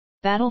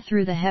Battle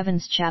Through the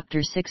Heavens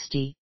Chapter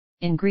 60,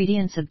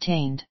 Ingredients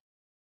Obtained.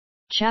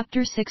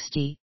 Chapter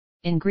 60,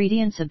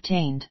 Ingredients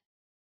Obtained.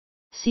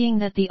 Seeing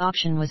that the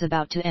auction was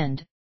about to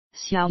end,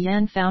 Xiao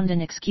Yan found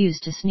an excuse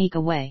to sneak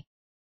away.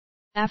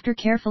 After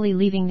carefully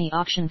leaving the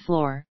auction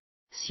floor,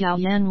 Xiao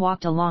Yan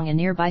walked along a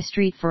nearby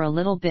street for a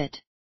little bit.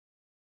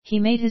 He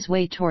made his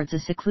way towards a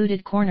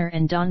secluded corner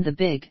and donned the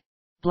big,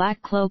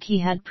 black cloak he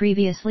had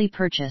previously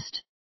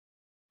purchased.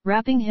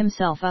 Wrapping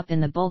himself up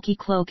in the bulky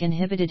cloak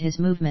inhibited his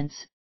movements,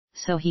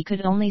 so he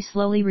could only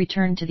slowly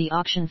return to the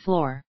auction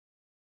floor.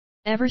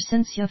 Ever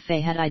since Ye Fei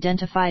had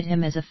identified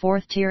him as a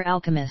fourth-tier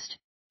alchemist,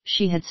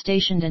 she had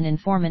stationed an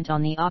informant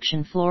on the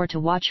auction floor to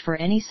watch for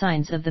any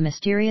signs of the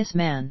mysterious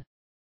man.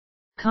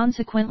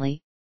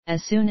 Consequently,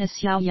 as soon as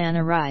Xiao Yan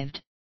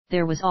arrived,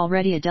 there was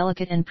already a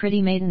delicate and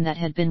pretty maiden that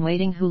had been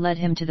waiting who led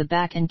him to the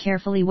back and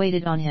carefully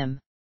waited on him.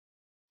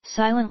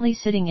 Silently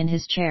sitting in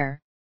his chair,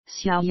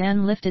 Xiao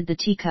Yan lifted the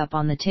teacup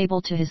on the table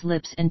to his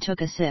lips and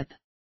took a sip.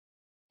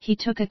 He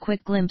took a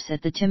quick glimpse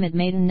at the timid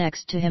maiden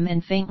next to him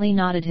and faintly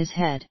nodded his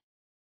head.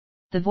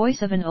 The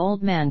voice of an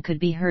old man could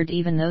be heard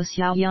even though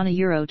Xiao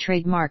Yan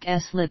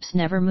trademark's lips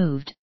never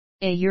moved.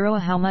 €,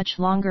 how much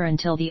longer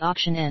until the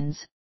auction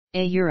ends?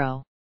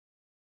 €.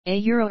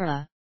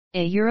 €.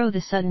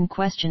 The sudden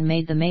question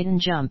made the maiden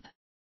jump.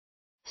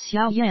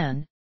 Xiao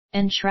Yan,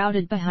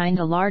 enshrouded behind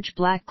a large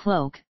black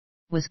cloak,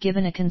 was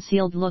given a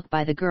concealed look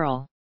by the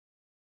girl.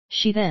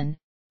 She then,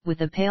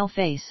 with a pale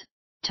face,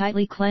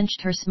 tightly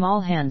clenched her small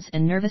hands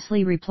and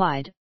nervously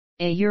replied,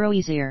 €.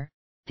 Easier,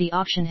 the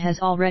auction has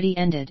already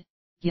ended,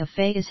 Ye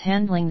Fei is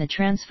handling the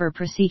transfer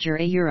procedure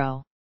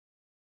 €.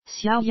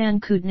 Xiao Yan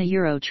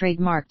couldn't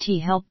trademark T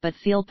help but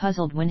feel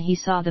puzzled when he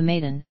saw the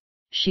maiden.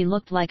 She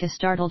looked like a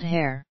startled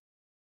hare.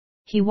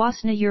 He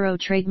wasn't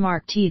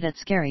trademark T that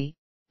scary,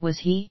 was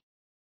he?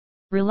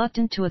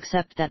 Reluctant to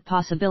accept that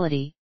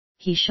possibility,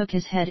 he shook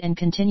his head and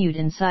continued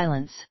in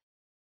silence.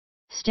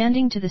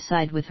 Standing to the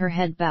side with her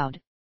head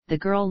bowed, the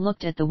girl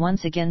looked at the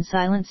once again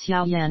silent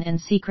Xiao Yan and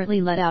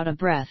secretly let out a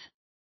breath.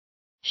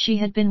 She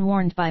had been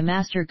warned by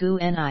Master Gu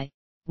Ni,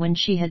 when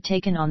she had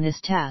taken on this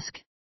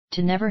task,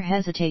 to never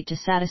hesitate to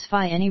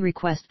satisfy any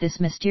request this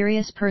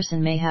mysterious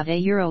person may have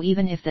 €,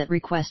 even if that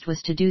request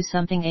was to do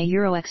something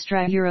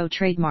extra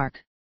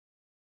trademark.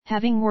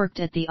 Having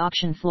worked at the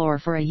auction floor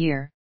for a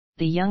year,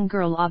 the young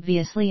girl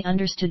obviously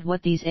understood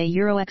what these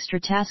extra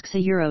tasks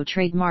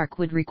trademark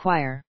would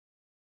require.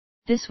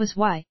 This was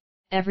why,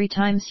 every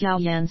time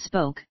Xiao Yan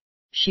spoke,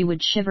 she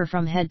would shiver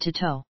from head to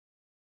toe.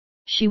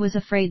 She was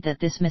afraid that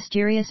this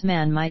mysterious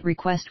man might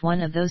request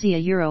one of those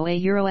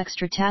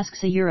extra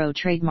tasks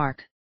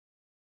trademark.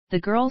 The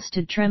girl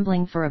stood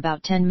trembling for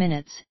about 10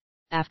 minutes,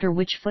 after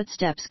which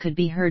footsteps could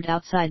be heard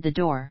outside the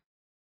door.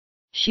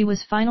 She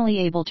was finally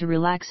able to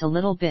relax a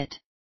little bit.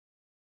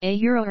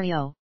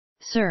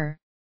 Sir,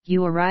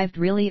 you arrived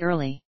really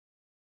early.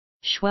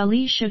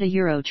 Surely should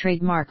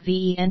trademark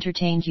ve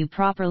entertained you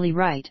properly,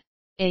 right?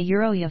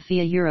 Ye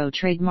Fei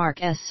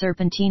trademark's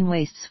serpentine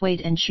waist swayed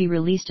and she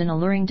released an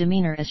alluring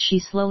demeanor as she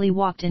slowly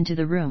walked into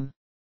the room.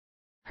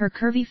 Her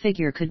curvy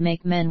figure could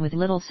make men with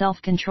little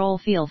self-control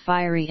feel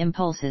fiery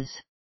impulses.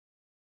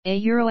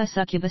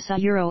 Succubus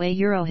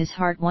his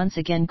heart once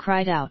again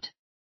cried out.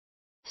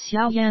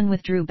 Xiao Yan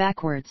withdrew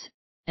backwards,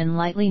 and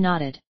lightly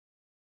nodded.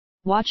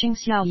 Watching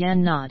Xiao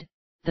Yan nod,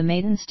 the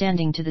maiden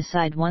standing to the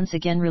side once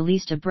again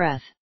released a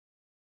breath.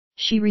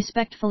 She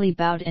respectfully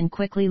bowed and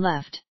quickly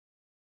left.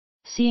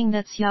 Seeing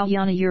that Xiao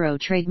Yan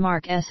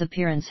trademark's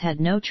appearance had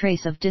no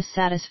trace of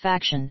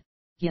dissatisfaction,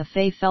 Ye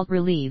Fei felt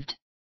relieved.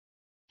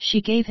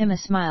 She gave him a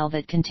smile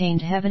that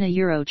contained heaven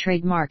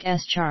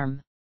trademark's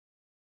charm.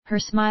 Her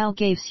smile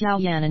gave Xiao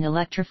Yan an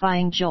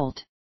electrifying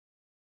jolt.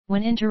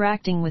 When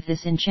interacting with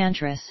this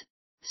enchantress,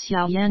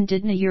 Xiao Yan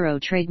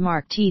didn't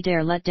trademark T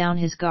dare let down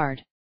his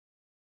guard.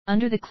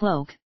 Under the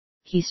cloak,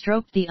 he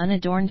stroked the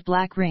unadorned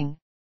black ring,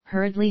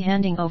 hurriedly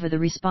handing over the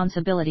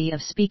responsibility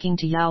of speaking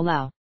to Yao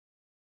Lao.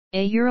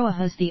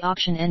 Has the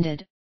auction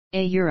ended?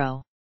 Eyes.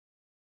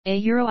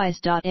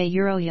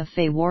 Ye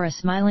Fei wore a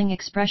smiling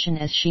expression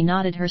as she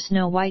nodded her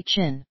snow-white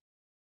chin.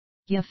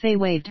 Ye Fei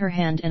waved her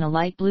hand and a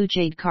light blue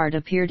jade card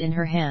appeared in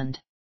her hand.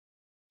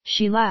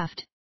 She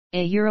laughed.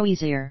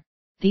 Easier,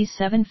 these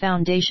 7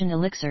 foundation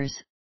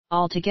elixirs,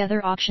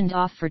 altogether auctioned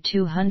off for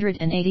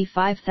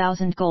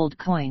 285,000 gold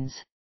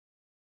coins.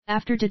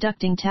 After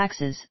deducting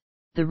taxes,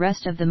 the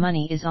rest of the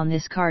money is on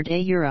this card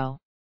 €.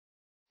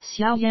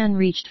 Xiao Yan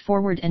reached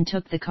forward and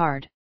took the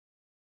card.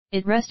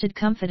 It rested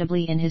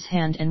comfortably in his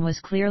hand and was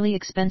clearly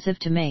expensive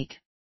to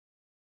make.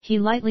 He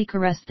lightly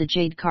caressed the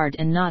jade card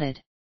and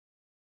nodded.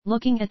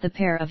 Looking at the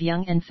pair of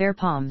young and fair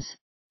palms,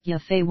 Ye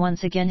Fei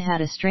once again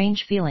had a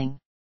strange feeling.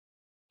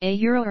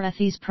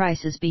 These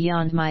prices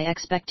beyond my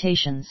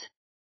expectations.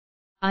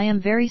 I am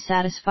very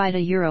satisfied.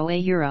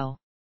 Yao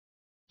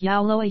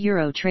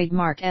Lo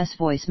trademark's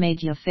voice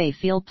made Ye Fei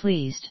feel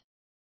pleased.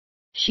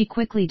 She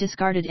quickly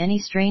discarded any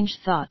strange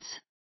thoughts.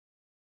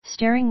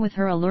 Staring with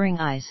her alluring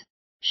eyes,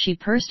 she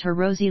pursed her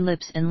rosy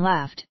lips and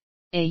laughed.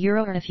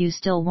 If you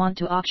still want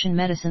to auction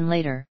medicine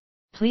later,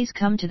 please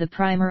come to the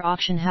Primer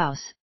auction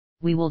house,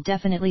 we will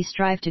definitely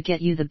strive to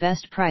get you the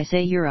best price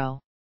 €.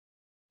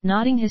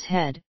 Nodding his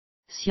head,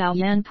 Xiao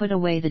Yan put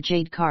away the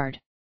jade card.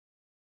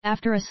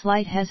 After a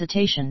slight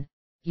hesitation,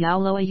 Yao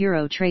Lo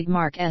 €,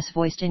 trademark S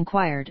voiced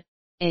inquired,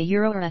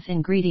 €, or F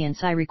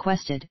ingredients I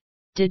requested,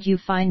 did you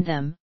find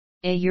them,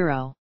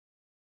 €?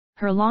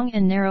 Her long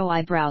and narrow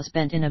eyebrows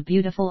bent in a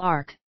beautiful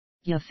arc,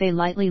 Yafei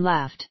lightly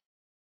laughed.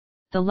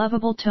 The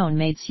lovable tone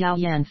made Xiao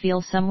Yan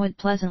feel somewhat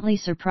pleasantly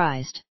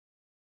surprised.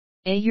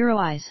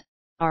 €.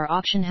 Our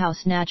auction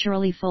house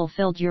naturally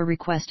fulfilled your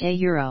request,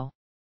 €.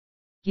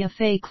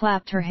 Yafei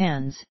clapped her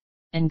hands,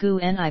 and Gu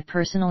Ni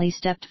personally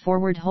stepped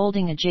forward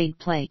holding a jade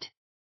plate.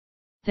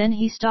 Then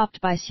he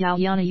stopped by Xiao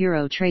Yan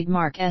 €,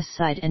 trademark S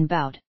side and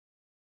bowed.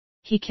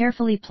 He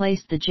carefully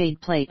placed the jade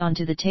plate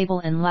onto the table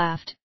and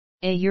laughed,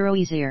 €.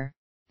 Easier,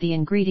 the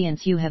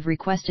ingredients you have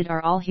requested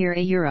are all here,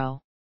 €.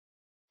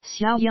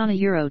 Xiao Yan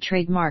 €,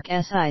 trademark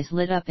S eyes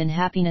lit up in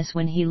happiness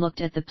when he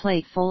looked at the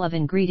plate full of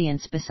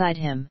ingredients beside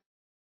him.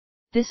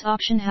 This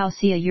auction house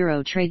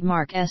 €,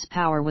 trademark S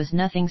power was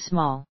nothing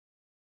small.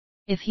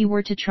 If he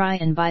were to try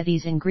and buy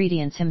these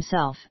ingredients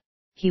himself,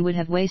 he would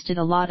have wasted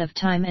a lot of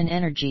time and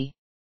energy.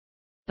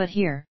 But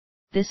here,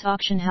 this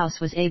auction house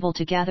was able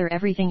to gather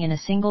everything in a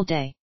single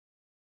day.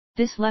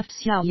 This left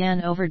Xiao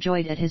Yan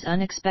overjoyed at his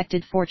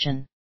unexpected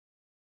fortune.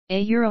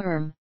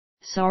 €.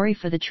 Sorry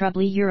for the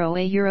trouble,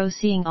 €.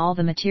 Seeing all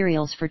the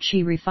materials for chi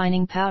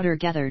refining powder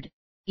gathered,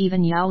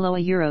 even Yao Lo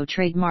 €,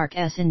 trademark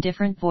S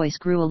indifferent voice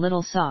grew a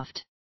little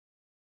soft.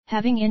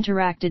 Having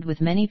interacted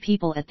with many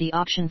people at the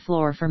auction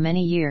floor for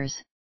many years,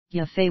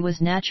 Yafei was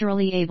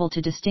naturally able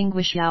to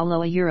distinguish Yao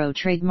Lo €,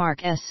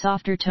 trademark S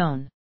softer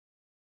tone.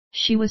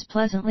 She was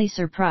pleasantly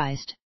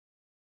surprised.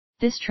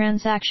 This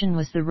transaction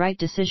was the right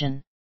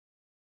decision.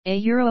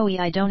 €.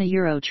 I don't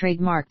 €,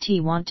 trademark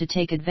T want to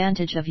take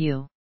advantage of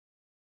you.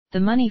 The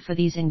money for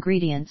these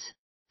ingredients,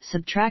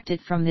 subtracted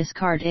from this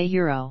card,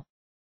 €.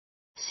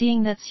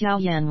 Seeing that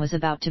Xiao Yan was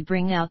about to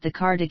bring out the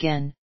card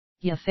again,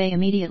 Yafei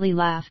immediately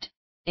laughed,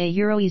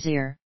 €.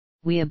 Easier,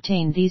 we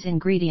obtained these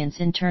ingredients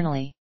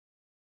internally.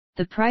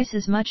 The price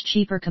is much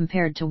cheaper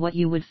compared to what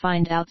you would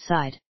find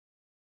outside.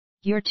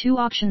 Your two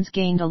auctions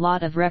gained a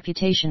lot of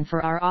reputation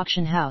for our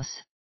auction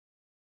house.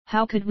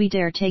 How could we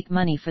dare take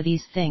money for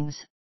these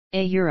things,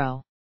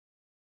 €?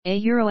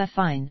 €.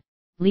 Fine,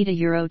 lead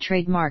 €,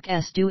 trademark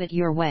S do it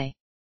your way.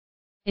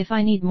 If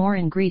I need more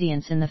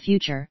ingredients in the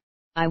future,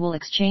 I will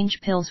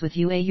exchange pills with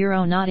you,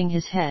 €. Nodding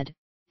his head,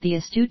 the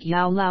astute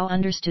Yao Lao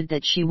understood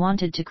that she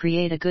wanted to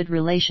create a good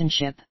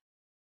relationship.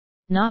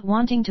 Not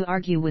wanting to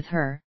argue with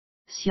her,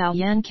 Xiao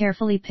Yan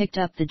carefully picked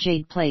up the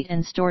jade plate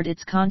and stored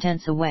its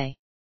contents away.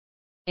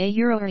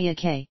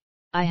 €.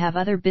 I have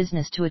other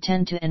business to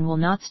attend to and will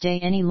not stay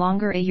any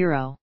longer,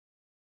 €.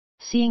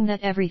 Seeing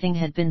that everything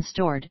had been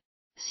stored,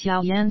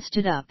 Xiao Yan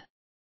stood up.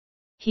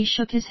 He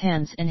shook his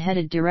hands and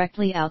headed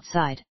directly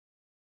outside.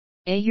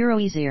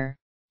 €. Easier,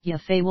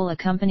 Yafei will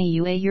accompany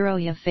you, €.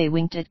 Yafei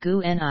winked at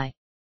Gu Ni.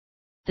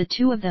 The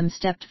two of them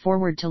stepped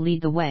forward to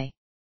lead the way.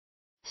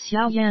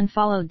 Xiao Yan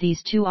followed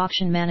these two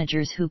auction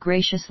managers who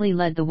graciously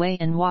led the way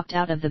and walked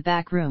out of the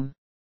back room.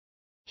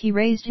 He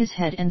raised his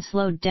head and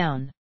slowed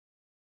down.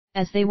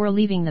 As they were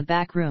leaving the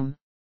back room,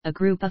 a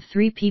group of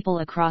 3 people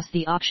across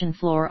the auction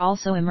floor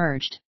also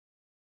emerged.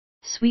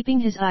 Sweeping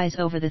his eyes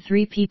over the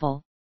 3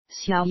 people,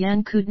 Xiao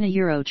Yan couldn't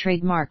 €,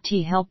 trademark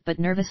T help but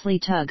nervously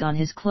tug on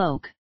his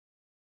cloak.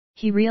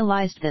 He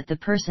realized that the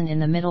person in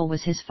the middle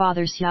was his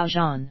father Xiao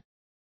Zhan.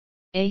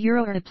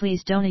 €.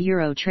 Please don't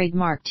 €,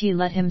 trademark T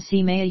let him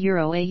see me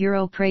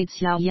 €. Prayed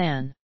Xiao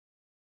Yan.